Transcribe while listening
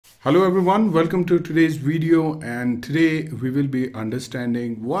Hello everyone, welcome to today's video, and today we will be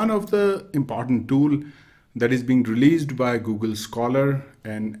understanding one of the important tool that is being released by Google Scholar.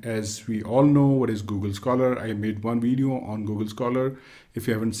 And as we all know what is Google Scholar, I made one video on Google Scholar. If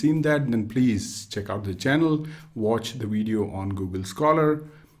you haven't seen that, then please check out the channel, watch the video on Google Scholar.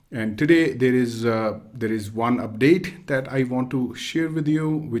 And today there is one update that I want to share with you,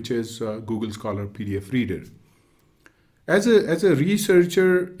 which is Google Scholar PDF Reader. As a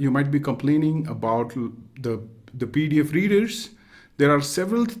researcher, you might be complaining about the PDF readers. There are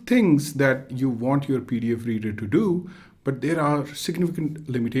several things that you want your PDF reader to do, but there are significant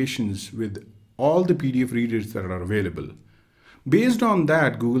limitations with all the PDF readers that are available. Based on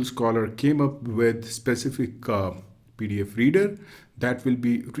that, Google Scholar came up with specific PDF reader that will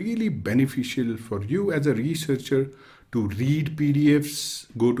be really beneficial for you as a researcher to read PDFs,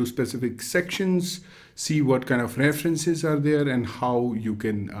 go to specific sections, see what kind of references are there, and how you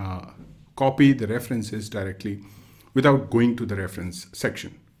can copy the references directly without going to the reference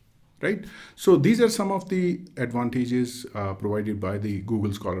section, right? So these are some of the advantages provided by the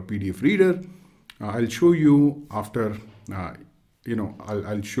Google Scholar PDF Reader. I'll show you after,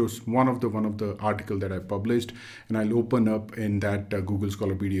 I'll show one of the article that I published, and I'll open up in that Google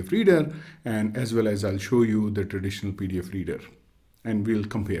Scholar PDF Reader, and as well as I'll show you the traditional PDF Reader, and we'll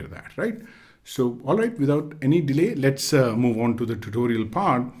compare that, right? So, all right, without any delay, let's move on to the tutorial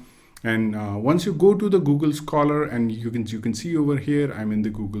part. And once you go to the Google Scholar, and you can see over here, I'm in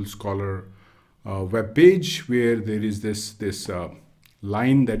the Google Scholar web page, where there is this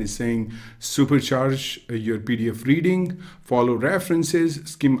line that is saying supercharge your PDF reading, follow references,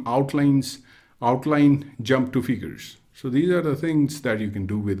 skim outlines, outline, jump to figures. So these are the things that you can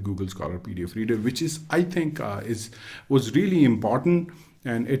do with Google Scholar PDF Reader, which is, I think, was really important,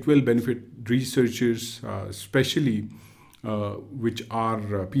 and it will benefit researchers, especially which are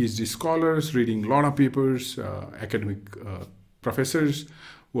PhD scholars reading a lot of papers, academic professors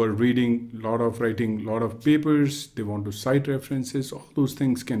who are writing a lot of papers. They want to cite references. All those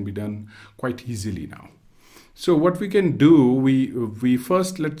things can be done quite easily now. So what we can do, we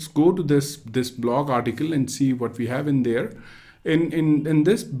first, let's go to this blog article and see what we have in there. In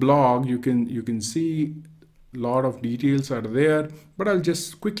this blog, you can see a lot of details are there, but I'll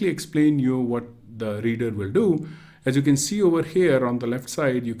just quickly explain you what the reader will do. As you can see over here on the left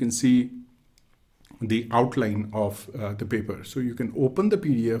side, you can see the outline of the paper. So you can open the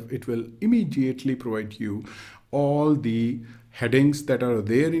PDF. It will immediately provide you all the headings that are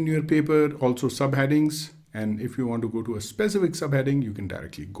there in your paper, also subheadings. And if you want to go to a specific subheading, you can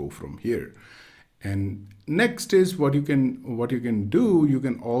directly go from here. And next is what you can do. You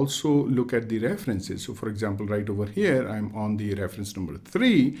can also look at the references. So for example, right over here, I'm on the reference number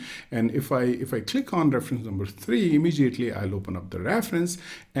 3. And if I click on reference number 3, immediately I'll open up the reference.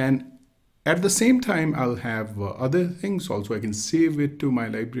 And at the same time, I'll have other things also. I can save it to my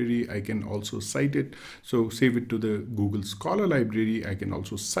library. I can also cite it. So save it to the Google Scholar library. I can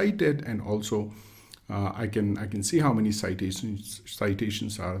also cite it, and also I can see how many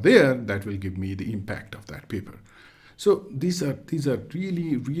citations are there. That will give me the impact of that paper. So these are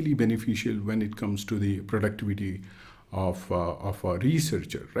really beneficial when it comes to the productivity of a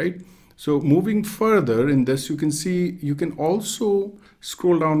researcher, right? So moving further in this, you can also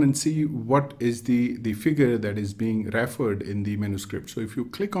scroll down and see what is the figure that is being referred in the manuscript. So if you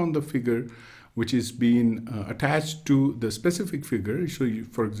click on the figure which is being attached to the specific figure, so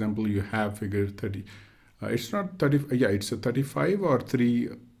for example, you have figure 30. It's not 30. Yeah, it's a 35 or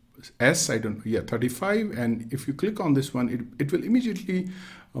 3S. I don't know. Yeah, 35. And if you click on this one, it will immediately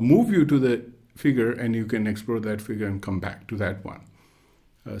move you to the figure, and you can explore that figure and come back to that one.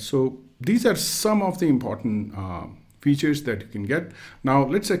 So these are some of the important features that you can get. Now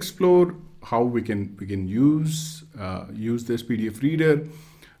let's explore how we can use this PDF reader.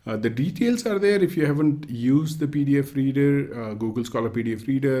 The details are there. If you haven't used the PDF reader, Google Scholar PDF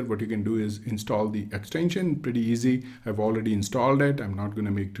Reader, what you can do is install the extension. Pretty easy. I've already installed it. I'm not going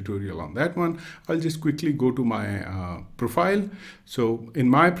to make tutorial on that one. I'll just quickly go to my profile. So in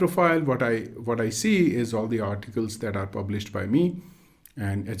my profile, what I see is all the articles that are published by me.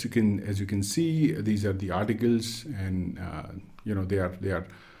 And as you can see, these are the articles, and they are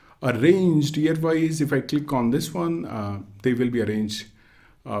arranged year-wise. If I click on this one, they will be arranged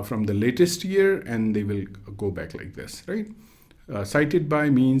from the latest year, and they will go back like this, right? Cited by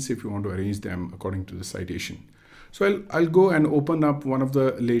means if you want to arrange them according to the citation. So I'll go and open up one of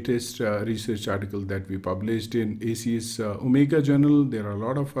the latest research articles that we published in ACS Omega Journal. There are a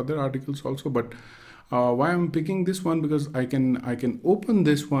lot of other articles also, but why I'm picking this one, because I can open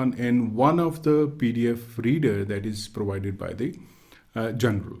this one in one of the PDF reader that is provided by the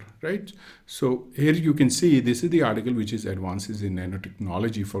general, right? So here you can see this is the article, which is Advances in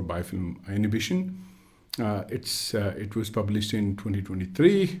Nanotechnology for Biofilm Inhibition. It was published in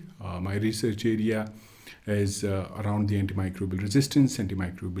 2023. My research area is around the antimicrobial resistance,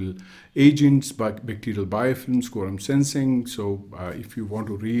 antimicrobial agents, bacterial biofilms, quorum sensing. So if you want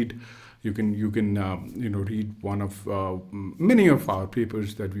to read, you can read one of many of our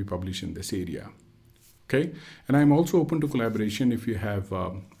papers that we publish in this area. Okay, and I'm also open to collaboration. If you have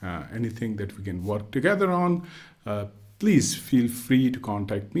anything that we can work together on, please feel free to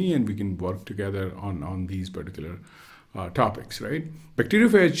contact me and we can work together on these particular topics, right?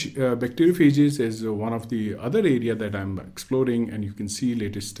 Bacteriophages is one of the other area that I'm exploring, and you can see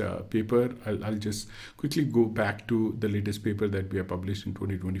latest paper. I'll just quickly go back to the latest paper that we have published in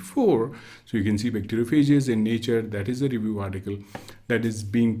 2024. So you can see bacteriophages in Nature. That is a review article that is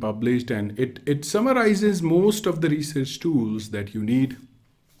being published, and it summarizes most of the research tools that you need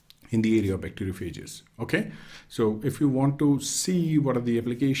in the area of bacteriophages. Okay, so if you want to see what are the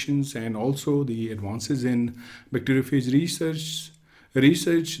applications and also the advances in bacteriophage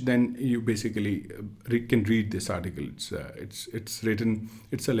research, then you basically can read this article. It's written,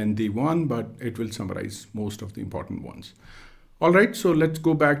 it's a lengthy one, but it will summarize most of the important ones. All right, so let's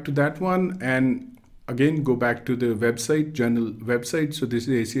go back to that one and again go back to the website, journal website. So this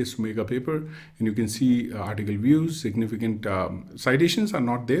is ACS Omega paper, and you can see article views. Significant citations are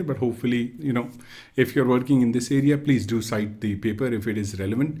not there, but hopefully, if you're working in this area, please do cite the paper if it is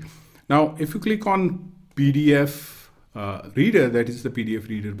relevant. Now, if you click on PDF reader, that is the PDF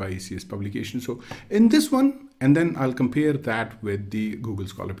reader by ACS publication. So in this one, and then I'll compare that with the Google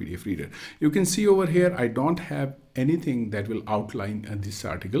Scholar PDF reader. You can see over here, I don't have anything that will outline this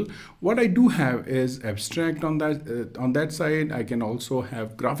article. What I do have is abstract on that side. I can also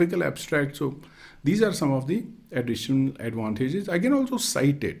have graphical abstract. So these are some of the additional advantages. I can also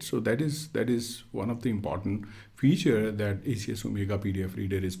cite it. So that is one of the important feature that ACS Omega PDF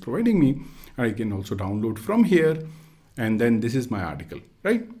reader is providing me. I can also download from here, and then this is my article,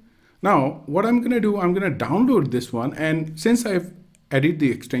 right? Now, what I'm going to do, I'm going to download this one, and since I've added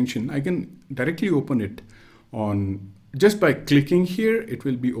the extension, I can directly open it on just by clicking here. It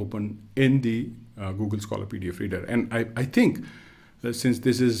will be open in the Google Scholar PDF reader, and I think since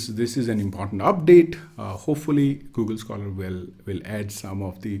this is an important update, hopefully Google Scholar will add some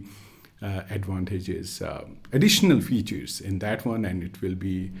of the advantages, additional features in that one, and it will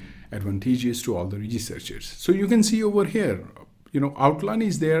be advantageous to all the researchers. So you can see over here, outline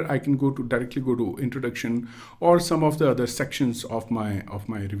is there. I can directly go to introduction or some of the other sections of my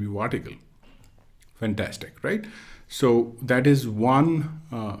review article. Fantastic, right? So that is one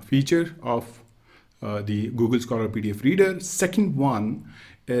feature of the Google Scholar PDF reader. Second one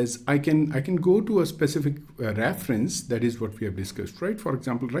is I can go to a specific reference. That is what we have discussed, right? For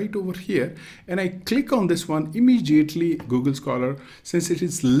example, right over here, and I click on this one, immediately Google Scholar, since it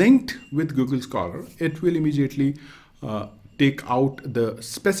is linked with Google Scholar, it will immediately take out the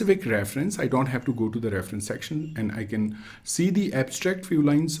specific reference. I don't have to go to the reference section, and I can see the abstract, few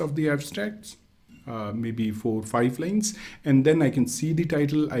lines of the abstracts, maybe 4 or 5 lines, and then I can see the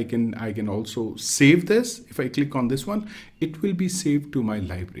title. I can also save this. If I click on this one, it will be saved to my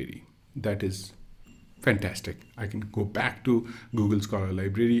library. That is fantastic. I can go back to Google Scholar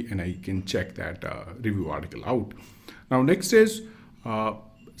library and I can check that review article out. Now next is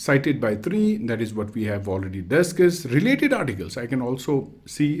cited by 3. That is what we have already discussed. Related articles, I can also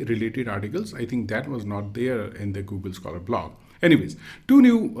see related articles. I think that was not there in the Google Scholar blog. Anyways,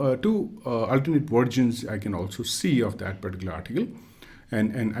 two alternate versions I can also see of that particular article,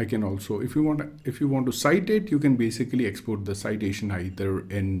 and I can also, if you want to cite it, you can basically export the citation either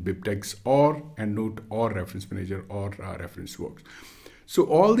in BibTeX or EndNote or Reference Manager or ReferenceWorks. So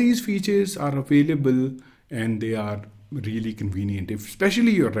all these features are available, and they are really convenient,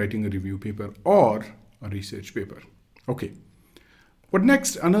 especially you're writing a review paper or a research paper. Okay. But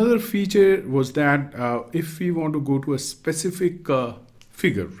next, another feature was that if we want to go to a specific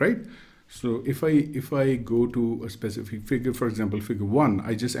figure, right? So if I go to a specific figure, for example, figure 1,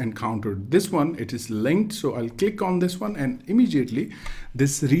 I just encountered this one. It is linked, so I'll click on this one, and immediately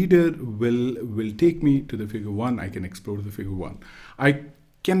this reader will take me to the figure 1. I can explore the figure 1. I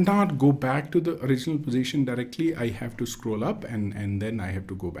cannot go back to the original position directly. I have to scroll up and then I have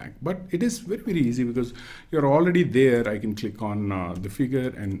to go back. But it is very, very easy because you're already there. I can click on the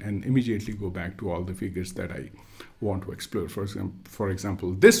figure and immediately go back to all the figures that I want to explore. For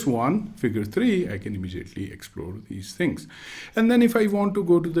example, this one, figure 3, I can immediately explore these things. And then if I want to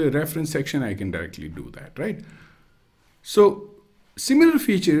go to the reference section, I can directly do that, right? So Similar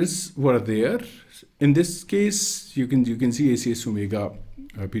features were there. In this case, you can see ACS Omega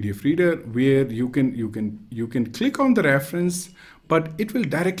PDF reader, where you can click on the reference, but it will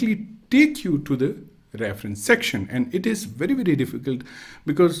directly take you to the reference section, and it is very difficult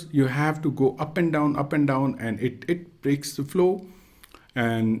because you have to go up and down, and it breaks the flow.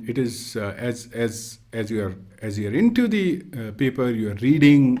 And it is as you are into the paper, you are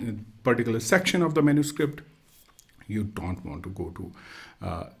reading a particular section of the manuscript, you don't want to go to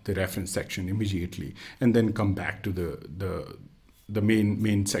the reference section immediately and then come back to the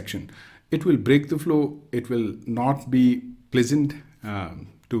main section. It will break the flow. It will not be pleasant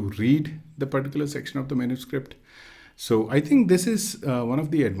to read the particular section of the manuscript. So I think this is one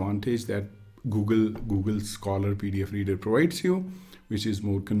of the advantage that Google Scholar PDF Reader provides you, which is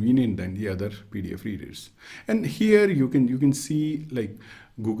more convenient than the other PDF readers. And here you can see, like,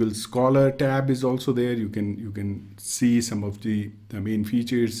 Google Scholar tab is also there. You can see some of the main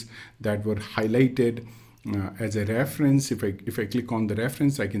features that were highlighted as a reference. If I click on the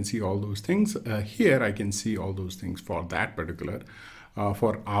reference, I can see all those things. Here I can see all those things for that particular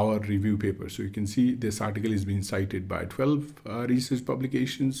for our review paper. So you can see this article is being cited by 12 research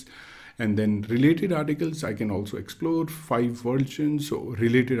publications. And then related articles, I can also explore 5 versions, so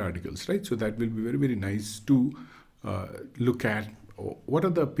related articles, right? So that will be very nice to look at what are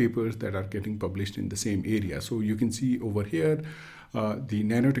the papers that are getting published in the same area. So you can see over here the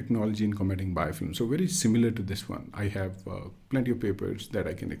nanotechnology in combating biofilm. So very similar to this one. I have plenty of papers that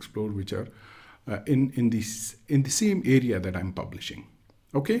I can explore which are in the same area that I'm publishing.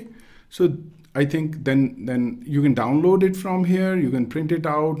 Okay, so I think then you can download it from here. You can print it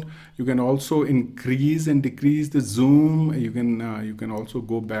out. You can also increase and decrease the zoom. You can also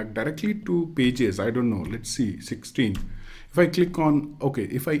go back directly to pages. I don't know. Let's see, 16. If I click on, okay,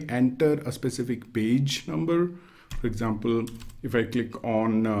 if I enter a specific page number, for example, if I click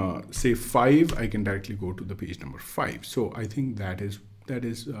on say 5, I can directly go to the page number 5. So I think that is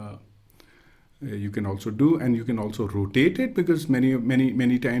you can also do, and you can also rotate it, because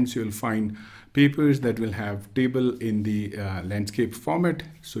many times you'll find papers that will have table in the landscape format.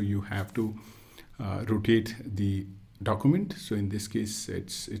 So you have to rotate the document. So in this case,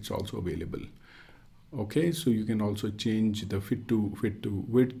 it's also available. Okay, so you can also change the fit to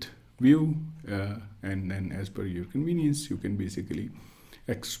width view, and then as per your convenience, you can basically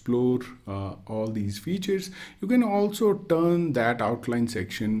explore all these features. You can also turn that outline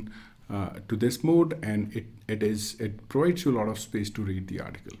section to this mode, and it provides you a lot of space to read the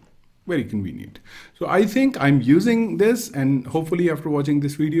article. Very convenient. So I think I'm using this, and hopefully after watching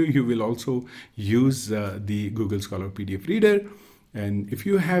this video, you will also use the Google Scholar PDF Reader. And if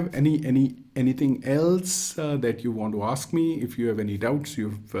you have anything else that you want to ask me, if you have any doubts,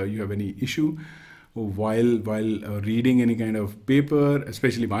 you have any issue while reading any kind of paper,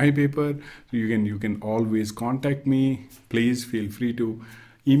 especially my paper, so you can always contact me. Please feel free to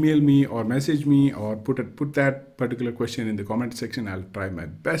email me or message me, or put that particular question in the comment section. I'll try my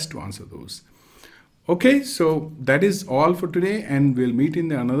best to answer those. Okay, so that is all for today, and we'll meet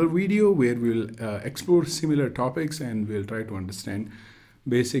in another video where we'll explore similar topics, and we'll try to understand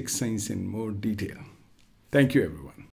basic science in more detail. Thank you, everyone.